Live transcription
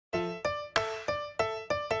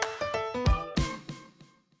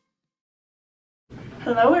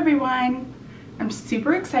Hello everyone! I'm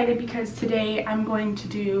super excited because today I'm going to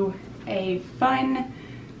do a fun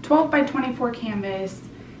 12 by 24 canvas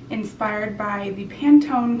inspired by the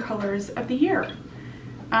Pantone colors of the year.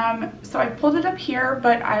 So I pulled it up here,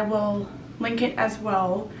 but I will link it as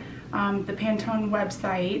well, the Pantone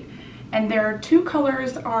website. And their two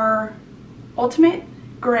colors are Ultimate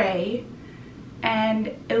Gray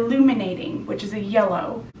and Illuminating, which is a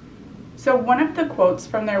yellow. So one of the quotes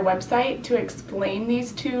from their website to explain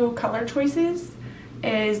these two color choices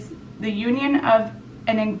is the union of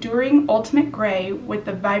an enduring ultimate gray with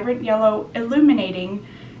the vibrant yellow illuminating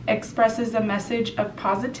expresses a message of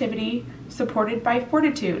positivity supported by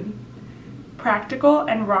fortitude. Practical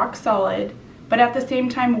and rock solid, but at the same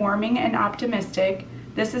time warming and optimistic,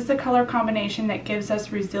 this is the color combination that gives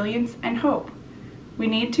us resilience and hope. We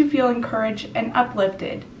need to feel encouraged and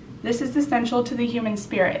uplifted. This is essential to the human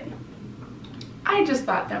spirit. I just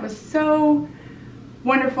thought that was so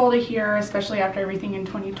wonderful to hear, especially after everything in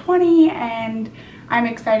 2020, and I'm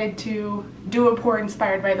excited to do a pour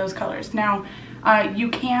inspired by those colors. Now, you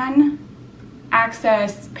can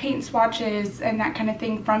access paint swatches and that kind of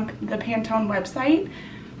thing from the Pantone website,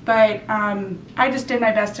 but I just did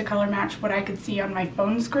my best to color match what I could see on my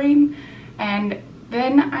phone screen. And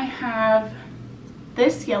then I have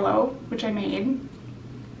this yellow, which I made.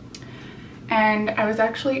 And I was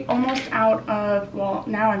actually almost out of, well,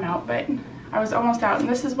 now I'm out, but I was almost out, and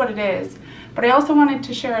this is what it is. But I also wanted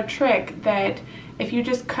to share a trick that if you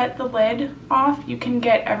just cut the lid off, you can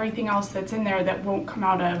get everything else that's in there that won't come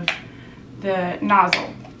out of the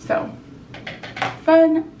nozzle. So,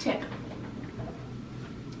 fun tip.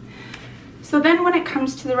 So then when it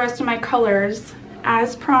comes to the rest of my colors,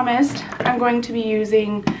 as promised, I'm going to be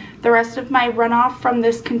using the rest of my runoff from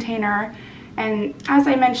this container. And as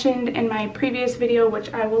I mentioned in my previous video,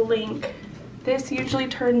 which I will link, this usually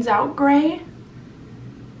turns out gray.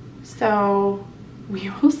 So we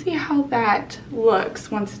will see how that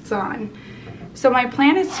looks once it's on. So my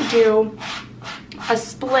plan is to do a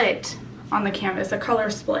split on the canvas, a color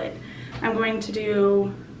split. I'm going to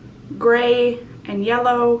do gray and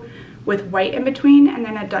yellow with white in between, and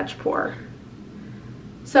then a Dutch pour.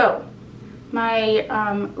 So my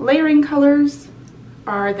layering colors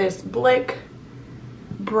are this Blick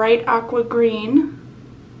bright aqua green.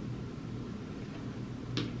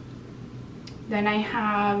 Then I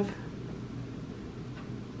have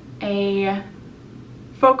a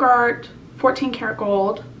FolkArt 14 karat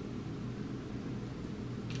gold.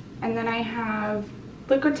 And then I have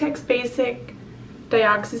Liquitex Basic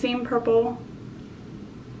dioxizine purple.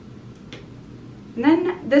 And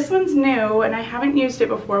then this one's new and I haven't used it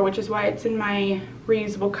before, which is why it's in my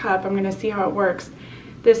reusable cup. I'm gonna see how it works.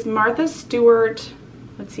 This Martha Stewart,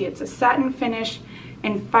 let's see, it's a satin finish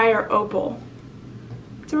and fire opal.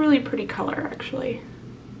 It's a really pretty color, actually.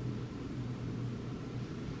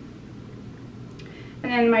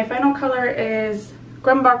 And then my final color is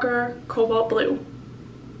Grumbacher cobalt blue.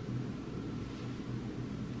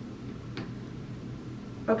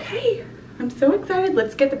 Okay, I'm so excited.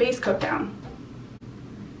 Let's get the base coat down.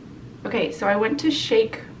 Okay, so I went to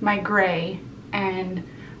shake my gray, and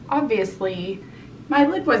obviously my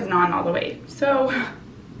lid wasn't on all the way. So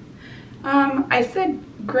I said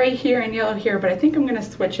gray here and yellow here, but I think I'm gonna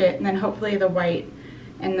switch it, and then hopefully the white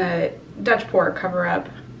and the Dutch pour cover up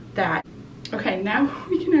that. Okay, now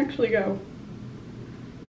we can actually go.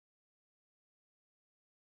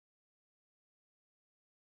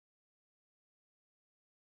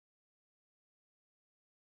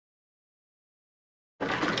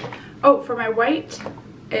 Oh, for my white,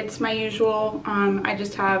 it's my usual, I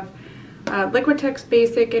just have Liquitex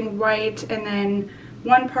Basic in white, and then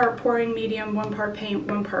 1 part pouring medium, 1 part paint,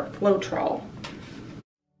 1 part Floetrol.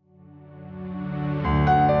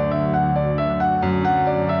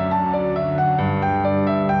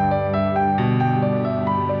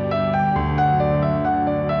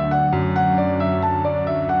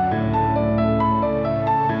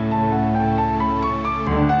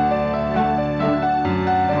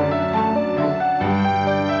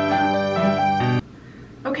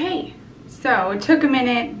 So it took a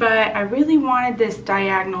minute, but I really wanted this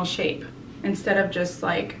diagonal shape instead of just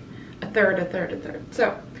like a third, a third, a third.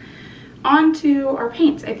 So on to our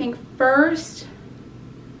paints. I think first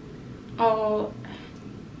I'll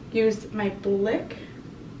use my Blick.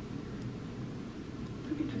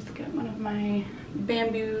 Let me just get one of my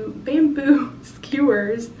bamboo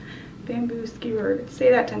skewers. Bamboo skewer. Say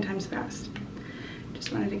that 10 times fast.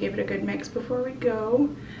 Just wanted to give it a good mix before we go.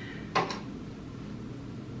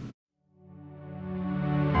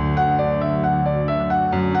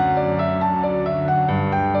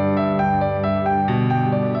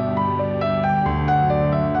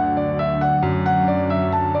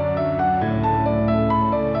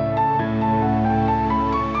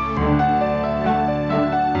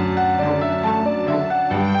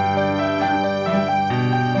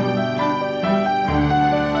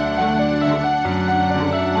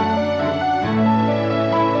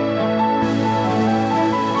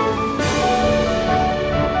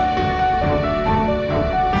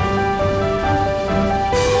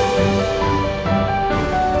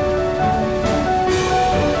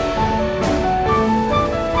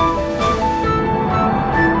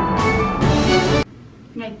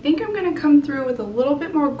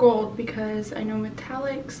 because I know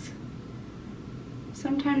metallics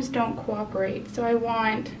sometimes don't cooperate. So I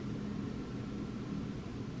want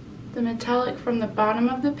the metallic from the bottom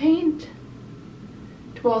of the paint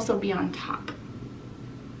to also be on top.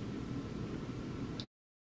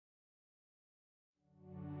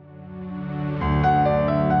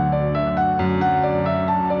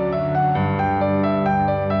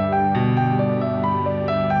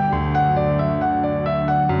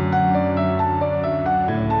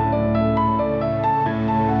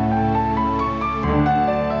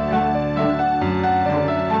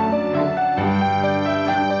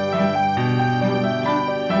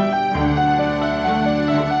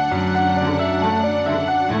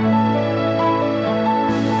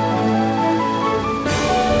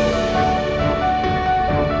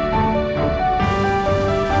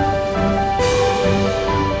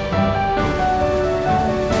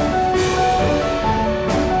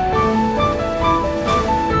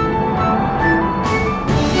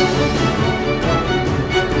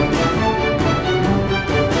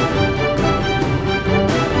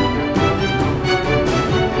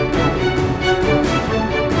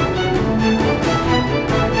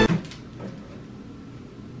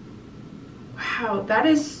 Wow, that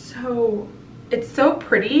is so, it's so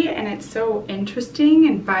pretty and it's so interesting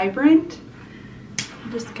and vibrant.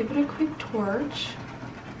 I'll just give it a quick torch.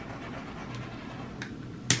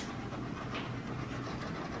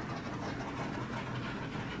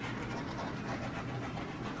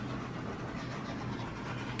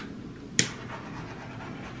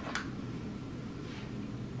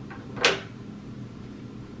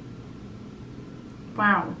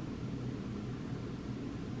 Wow.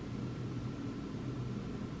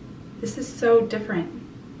 This is so different.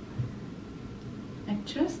 I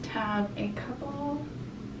just have a couple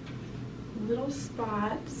little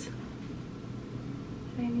spots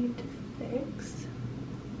that I need to fix.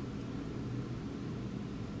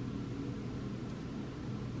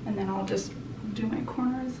 And then I'll just do my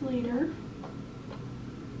corners later.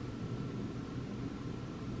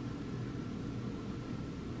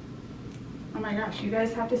 Oh my gosh, you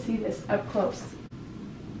guys have to see this up close.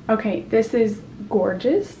 Okay, this is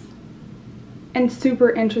gorgeous and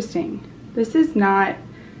super interesting. This is not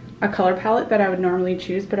a color palette that I would normally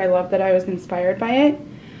choose, but I love that I was inspired by it.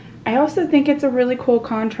 I also think it's a really cool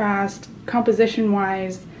contrast,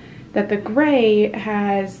 composition-wise, that the gray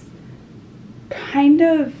has kind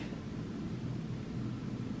of,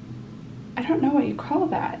 I don't know what you call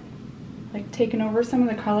that, like taken over some of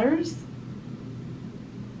the colors.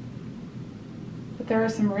 But there are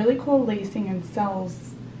some really cool lacing and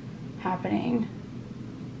cells happening.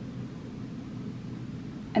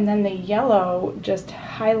 And then the yellow just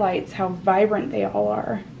highlights how vibrant they all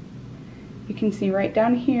are. You can see right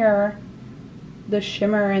down here the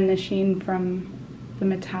shimmer and the sheen from the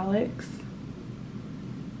metallics.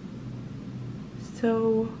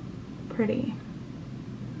 So pretty.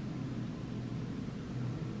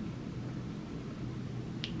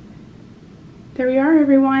 There we are,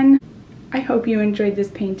 everyone. I hope you enjoyed this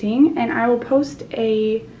painting, and I will post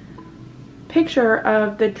a picture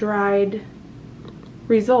of the dried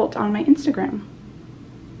result on my Instagram.